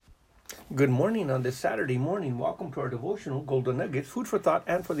Good morning on this Saturday morning. Welcome to our devotional Golden Nuggets, food for thought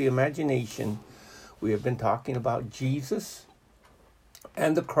and for the imagination. We have been talking about Jesus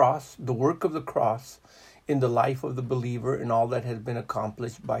and the cross, the work of the cross in the life of the believer and all that has been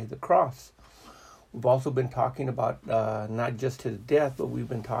accomplished by the cross. We've also been talking about not just his death, but we've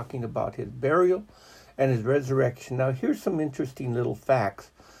been talking about his burial and his resurrection. Now, here's some interesting little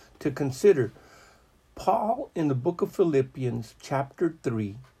facts to consider. Paul, in the book of Philippians, chapter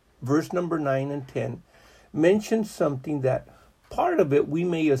 3, verse number 9 and 10, mentions something that part of it we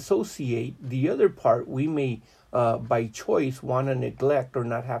may associate, the other part we may, by choice, want to neglect or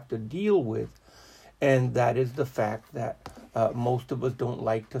not have to deal with. And that is the fact that most of us don't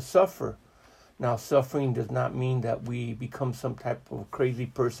like to suffer. Now, suffering does not mean that we become some type of crazy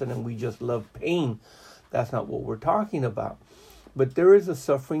person and we just love pain. That's not what we're talking about. But there is a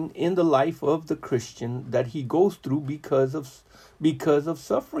suffering in the life of the Christian that he goes through because of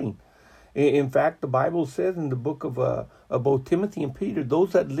suffering. In fact, the Bible says in the book of both Timothy and Peter,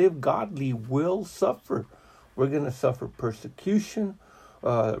 those that live godly will suffer. We're going to suffer persecution,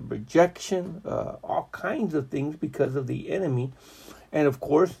 rejection, all kinds of things because of the enemy. And of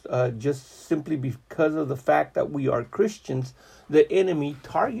course, just simply because of the fact that we are Christians, the enemy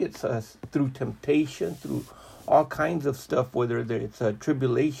targets us through temptation, through all kinds of stuff, whether it's a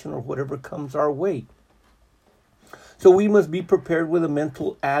tribulation or whatever comes our way. So we must be prepared with a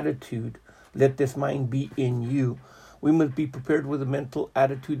mental attitude. Let this mind be in you. We must be prepared with a mental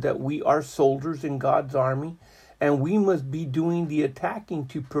attitude that we are soldiers in God's army, and we must be doing the attacking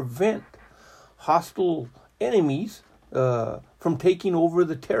to prevent hostile enemies from taking over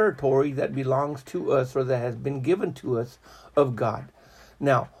the territory that belongs to us or that has been given to us of God.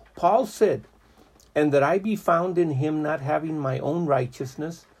 Now, Paul said, "And that I be found in him, not having my own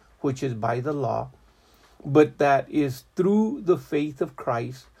righteousness, which is by the law, but that is through the faith of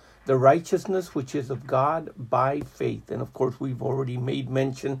Christ, the righteousness which is of God by faith." And of course, we've already made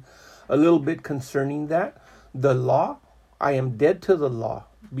mention a little bit concerning that. The law, I am dead to the law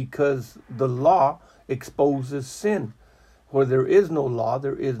because the law exposes sin. Where there is no law,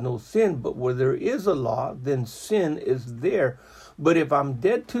 there is no sin. But where there is a law, then sin is there. But if I'm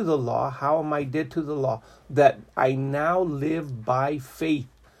dead to the law, how am I dead to the law? That I now live by faith.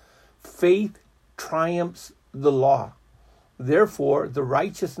 Faith triumphs the law. Therefore, the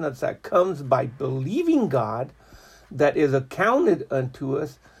righteousness that comes by believing God, that is accounted unto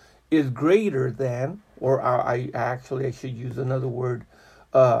us, is greater than, or I should use another word,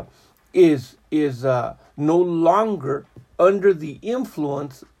 is no longer under the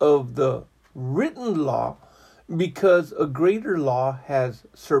influence of the written law, because a greater law has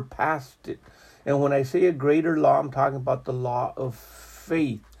surpassed it. And when I say a greater law, I'm talking about the law of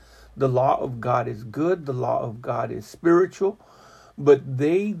faith. The law of God is good. The law of God is spiritual. But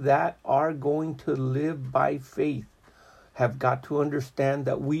they that are going to live by faith have got to understand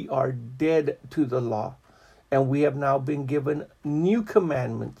that we are dead to the law. And we have now been given new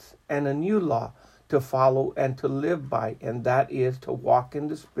commandments and a new law to follow and to live by. And that is to walk in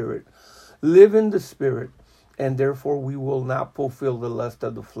the Spirit, live in the Spirit, and therefore we will not fulfill the lust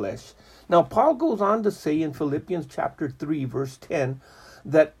of the flesh. Now, Paul goes on to say in Philippians chapter 3, verse 10,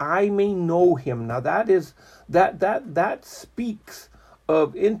 that I may know him. Now, that speaks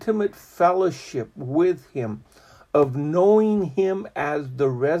of intimate fellowship with him, of knowing him as the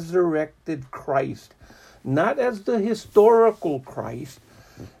resurrected Christ, not as the historical Christ,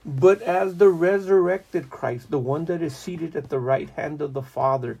 but as the resurrected Christ, the one that is seated at the right hand of the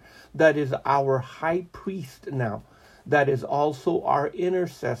Father, that is our high priest now, that is also our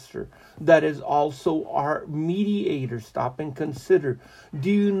intercessor, that is also our mediator. Stop and consider. Do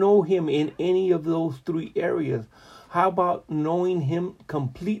you know him in any of those three areas? How about knowing him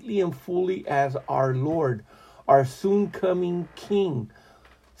completely and fully as our Lord, our soon-coming King?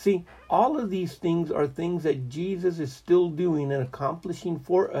 See, all of these things are things that Jesus is still doing and accomplishing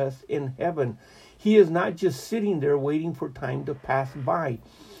for us in heaven. He is not just sitting there waiting for time to pass by.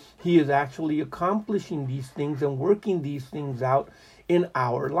 He is actually accomplishing these things and working these things out in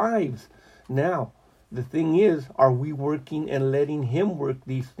our lives. Now, the thing is, are we working and letting him work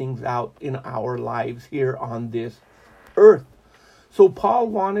these things out in our lives here on this earth? So Paul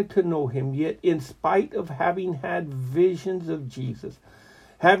wanted to know him, yet in spite of having had visions of Jesus,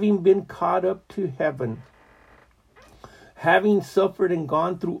 having been caught up to heaven, having suffered and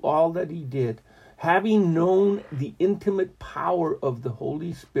gone through all that he did, having known the intimate power of the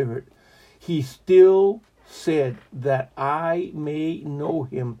Holy Spirit, he still said that I may know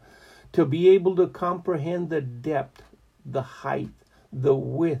him, to be able to comprehend the depth, the height, the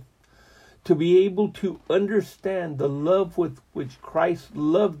width, to be able to understand the love with which Christ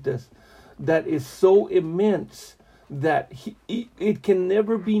loved us, that is so immense that it can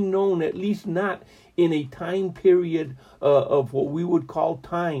never be known, at least not in a time period of what we would call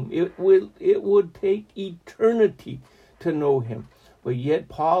time. It would take eternity to know him. But yet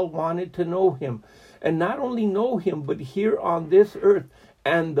Paul wanted to know him. And not only know him, but here on this earth,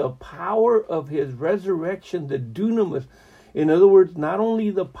 and the power of his resurrection, the dunamis. In other words, not only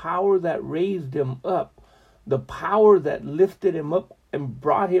the power that raised him up, the power that lifted him up and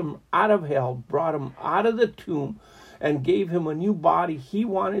brought him out of hell, brought him out of the tomb, and gave him a new body. He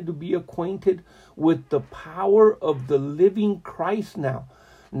wanted to be acquainted with the power of the living Christ now.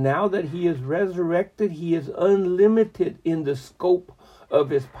 Now that he is resurrected, he is unlimited in the scope of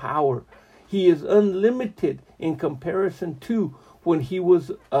his power. He is unlimited in comparison to when he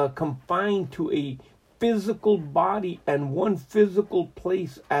was confined to a physical body and one physical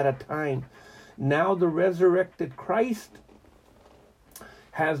place at a time. Now the resurrected Christ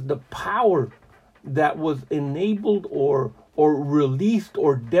has the power that was enabled or released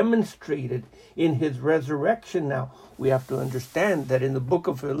or demonstrated in his resurrection. Now, we have to understand that in the book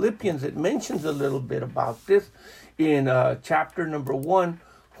of Philippians, it mentions a little bit about this in chapter number 1,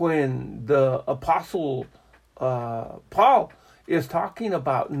 when the apostle Paul is talking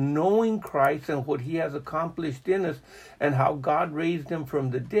about knowing Christ and what he has accomplished in us and how God raised him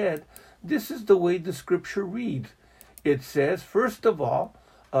from the dead. This is the way the scripture reads. It says, first of all,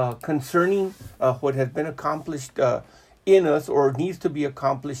 concerning what has been accomplished in us, or needs to be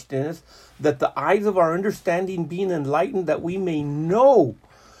accomplished in us, that the eyes of our understanding being enlightened, that we may know,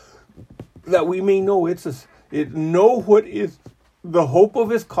 know what is the hope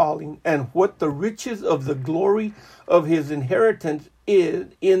of his calling, and what the riches of the glory of his inheritance is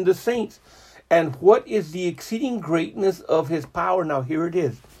in the saints, and what is the exceeding greatness of his power. Now here it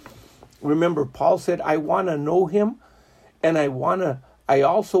is. Remember, Paul said, I want to know him, and I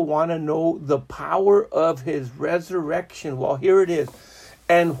also want to know the power of his resurrection. Well, here it is.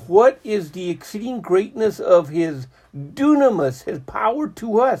 And what is the exceeding greatness of his dunamis, his power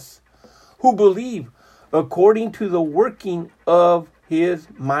to us who believe, according to the working of his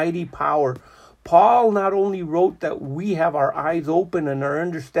mighty power. Paul not only wrote that we have our eyes open and our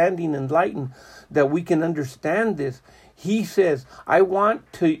understanding enlightened, that we can understand this. He says, I want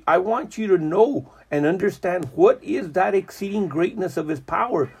you to know and understand what is that exceeding greatness of his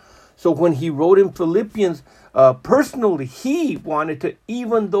power. So when he wrote in Philippians, personally, he wanted to,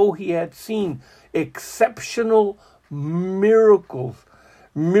 even though he had seen exceptional miracles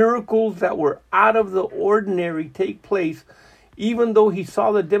that were out of the ordinary take place, even though he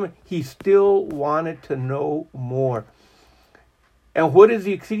saw the demon, he still wanted to know more. And what is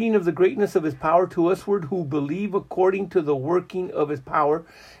the exceeding of the greatness of his power to usward who believe according to the working of his power?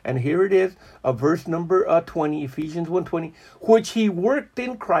 And here it is, verse number 20, Ephesians 1:20, which he worked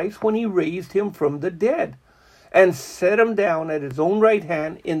in Christ when he raised him from the dead and set him down at his own right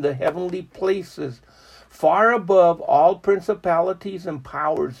hand in the heavenly places, far above all principalities and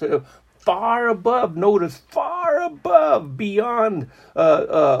powers. Far above, notice, far above, beyond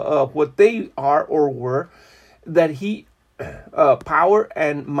what they are or were, that he power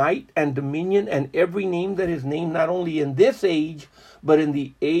and might and dominion and every name that is named, not only in this age, but in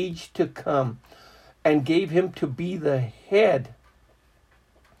the age to come, and gave him to be the head.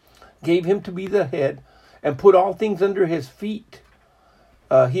 Gave him to be the head and put all things under his feet.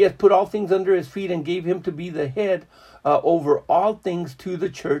 He has put all things under his feet and gave him to be the head over all things to the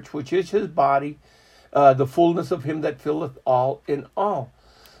church, which is his body, the fullness of him that filleth all in all.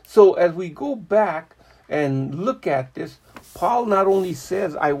 So as we go back and look at this, Paul not only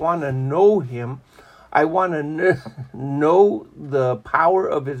says, I want to know him, I want to know the power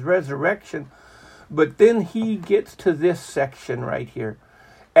of his resurrection, but then he gets to this section right here,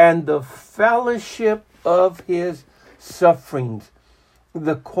 and the fellowship of his sufferings,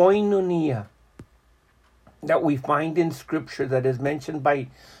 the koinonia that we find in Scripture that is mentioned by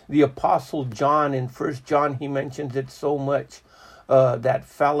the Apostle John. In 1 John, he mentions it so much, that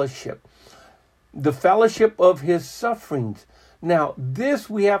fellowship. The fellowship of his sufferings. Now, this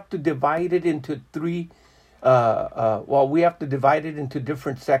we have to divide it into we have to divide it into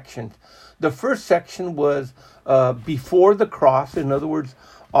different sections. The first section was before the cross. In other words,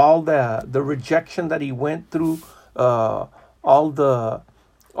 all the rejection that he went through, all the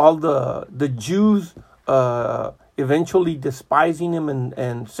Jews eventually despising him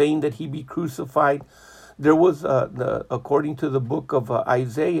and saying that he be crucified. There was, according to the book of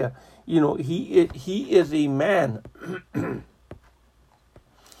Isaiah, he is a man.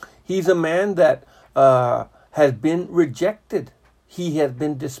 He's a man that has been rejected. He has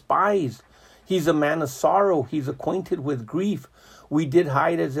been despised. He's a man of sorrow. He's acquainted with grief. We did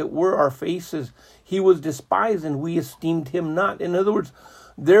hide, as it were, our faces. He was despised, and we esteemed him not. In other words,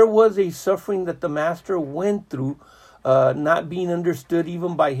 there was a suffering that the Master went through, not being understood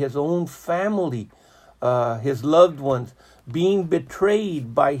even by his own family, his loved ones, being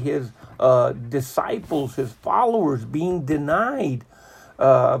betrayed by his disciples, his followers, being denied,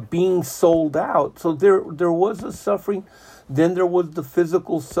 being sold out. So there was a suffering. Then there was the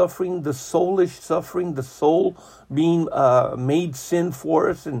physical suffering, the soulish suffering, the soul being made sin for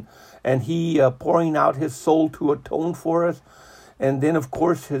us, and he pouring out his soul to atone for us. And then, of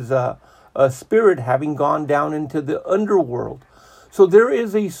course, his spirit having gone down into the underworld. So there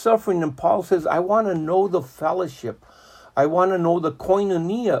is a suffering, and Paul says, I want to know the fellowship. I want to know the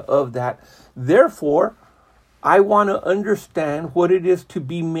koinonia of that. Therefore, I want to understand what it is to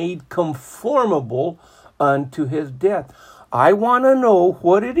be made conformable unto his death. I want to know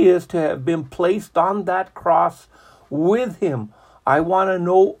what it is to have been placed on that cross with him. I want to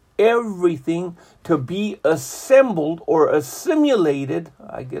know everything to be assembled or assimilated,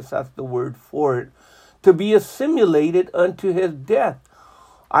 I guess that's the word for it, to be assimilated unto his death.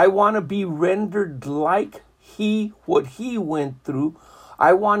 I want to be rendered like what he went through.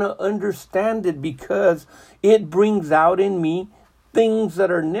 I want to understand it because it brings out in me things that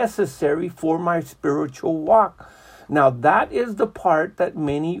are necessary for my spiritual walk. Now, that is the part that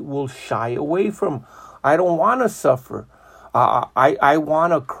many will shy away from. I don't want to suffer. I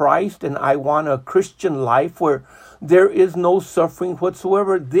want a Christ and I want a Christian life where there is no suffering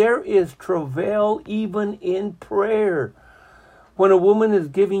whatsoever. There is travail even in prayer. When a woman is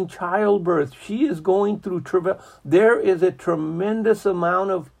giving childbirth, she is going through travail. There is a tremendous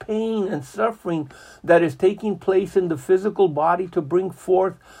amount of pain and suffering that is taking place in the physical body to bring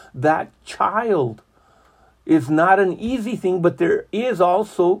forth that child. It's not an easy thing, but there is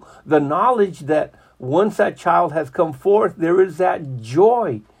also the knowledge that once that child has come forth, there is that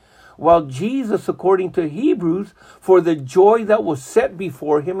joy. While Jesus, according to Hebrews, for the joy that was set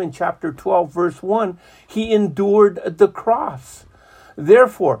before him in chapter 12, verse 1, he endured the cross.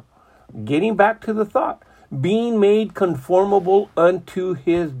 Therefore, getting back to the thought, being made conformable unto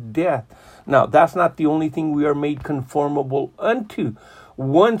his death. Now, that's not the only thing we are made conformable unto.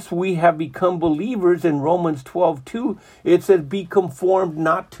 Once we have become believers in Romans 12:2, it says, be conformed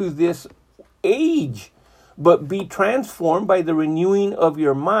not to this age, but be transformed by the renewing of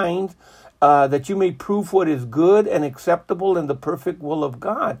your mind, that you may prove what is good and acceptable and the perfect will of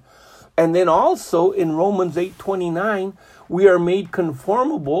God. And then also in Romans 8:29, we are made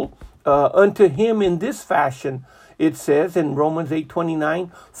conformable unto him in this fashion. It says in Romans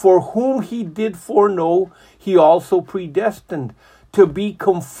 8:29, for whom he did foreknow, he also predestined to be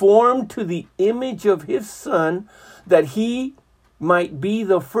conformed to the image of his Son, that he might be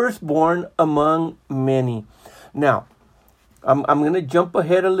the firstborn among many. Now, I'm going to jump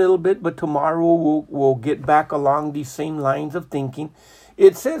ahead a little bit, but tomorrow we'll get back along these same lines of thinking.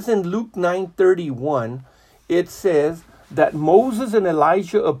 It says in Luke 9:31, it says that Moses and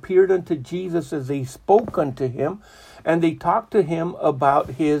Elijah appeared unto Jesus as they spoke unto him, and they talked to him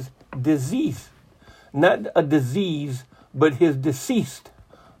about his disease. Not a disease, but his deceased.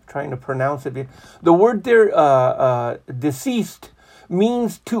 I'm trying to pronounce it. The word there, deceased,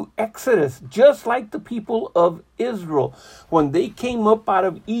 means to exodus, just like the people of Israel. When they came up out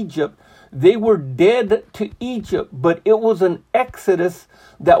of Egypt, they were dead to Egypt, but it was an exodus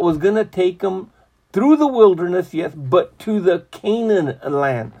that was going to take them through the wilderness, yes, but to the Canaan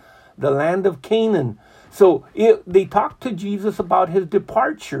land, the land of Canaan. So they talked to Jesus about his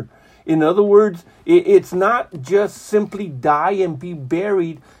departure. In other words, it's not just simply die and be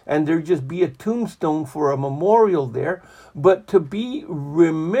buried and there just be a tombstone for a memorial there, but to be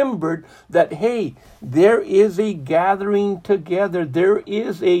remembered that, hey, there is a gathering together. There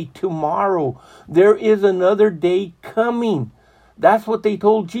is a tomorrow. There is another day coming. That's what they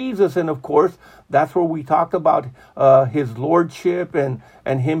told Jesus. And of course, that's where we talked about his lordship and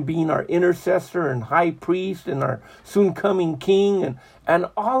him being our intercessor and high priest and our soon coming king and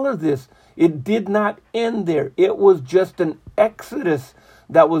all of this. It did not end there. It was just an exodus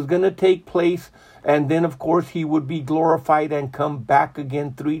that was going to take place. And then, of course, he would be glorified and come back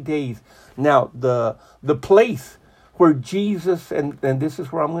again 3 days. Now, the place where Jesus, and this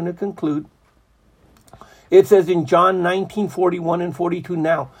is where I'm going to conclude. It says in John 19:41 and 42,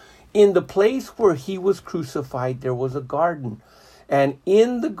 now, in the place where he was crucified, there was a garden. And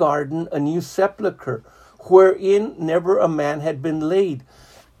in the garden, a new sepulchre, wherein never a man had been laid.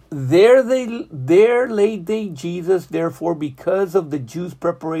 There laid they Jesus, therefore, because of the Jews'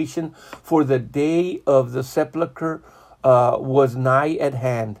 preparation for the day of the sepulchre was nigh at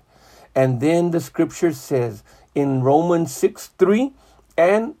hand. And then the scripture says, in Romans 6:3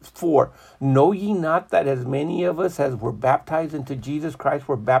 and 4. Know ye not that as many of us as were baptized into Jesus Christ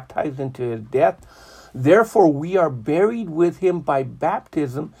were baptized into his death? Therefore we are buried with him by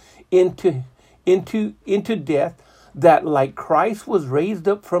baptism into death, that like Christ was raised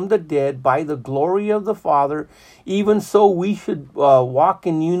up from the dead by the glory of the Father, even so we should walk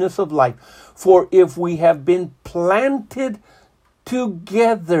in newness of life. For if we have been planted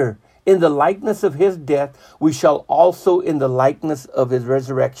together in the likeness of his death, we shall also in the likeness of his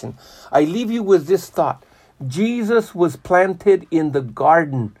resurrection. I leave you with this thought. Jesus was planted in the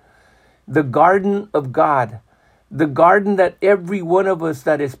garden of God, the garden that every one of us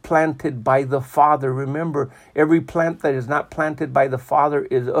that is planted by the Father. Remember, every plant that is not planted by the Father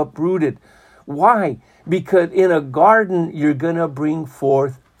is uprooted. Why? Because in a garden, you're going to bring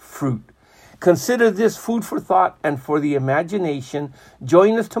forth fruit. Consider this food for thought and for the imagination.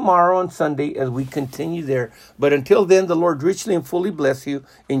 Join us tomorrow on Sunday as we continue there. But until then, the Lord richly and fully bless you.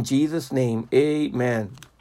 In Jesus' name, amen.